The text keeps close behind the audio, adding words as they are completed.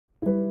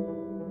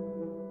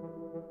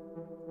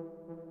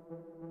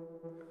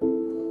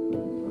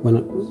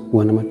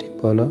wana mati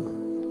polo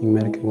ing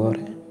mer ke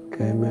wore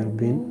ke mer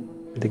bin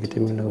de ke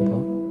temi lobo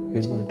ke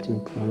wana temi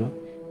polo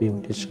mi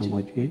uti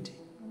samoji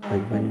ay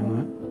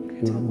banyawa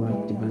ke no wa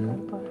di banyawa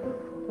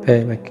pe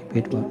ba ke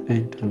bitwa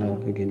entala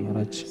ke geni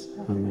rach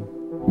amen.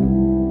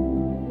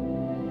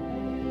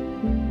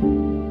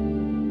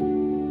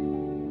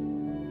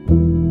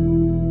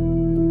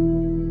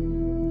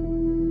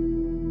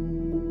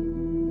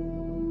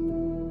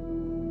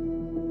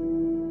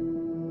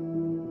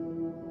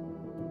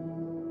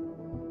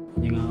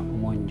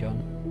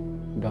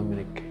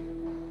 Dominic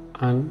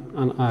an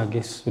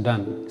agis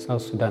Sudan,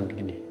 South Sudan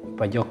gini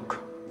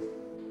pajok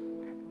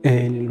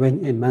en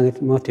manget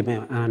moti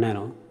me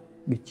anano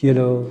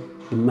bichelo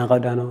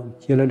magadano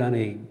bichelo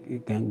dane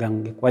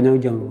gang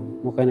kwanyo jom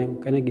mokane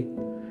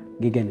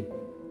gigene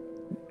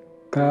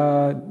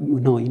ka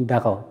no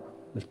indako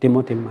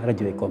timote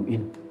marajo kom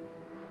in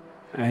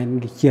en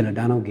bichelo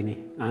dano gini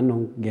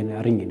ano gene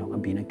ringi no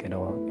abina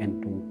kedo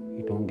entung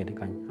itong gene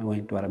kan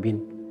awen to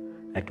arabin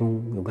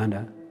atung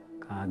Uganda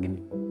ka gini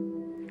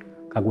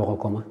kagwako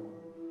koma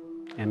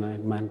ena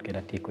man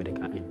keda tiko de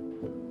kain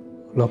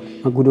lok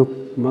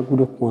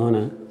magudok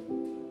wana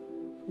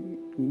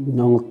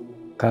nong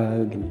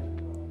ka gini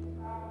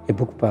e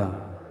book pa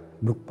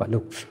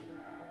looks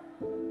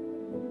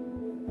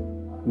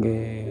ge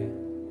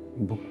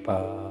book pa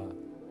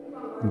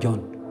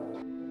John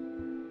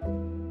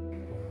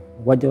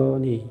wajo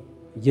ni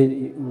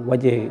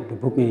waje the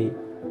book ni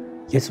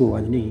Yesu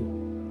wani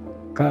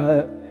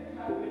ka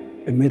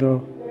emiro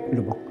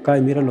lobok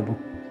ka emiro lobok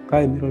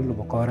kay miro lo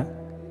bokora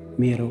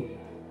miro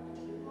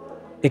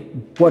ek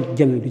pot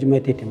jami du jame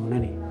tete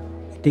monani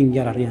ting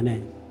jarar yana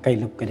kay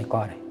lop kede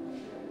kore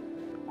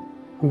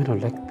miro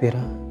lek pera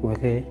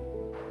wake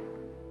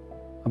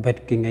abet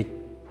kingay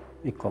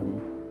ikom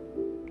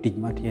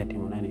digmat yati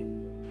monani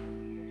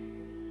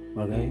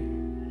wage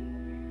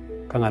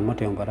kangal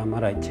mote on bara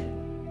maraj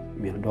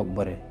miro dog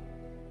bore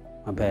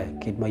abe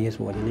kid ma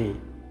Yesu wani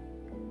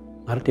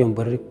marte on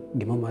bore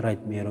gima maraj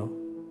miro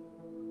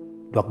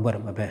dog bore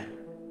abe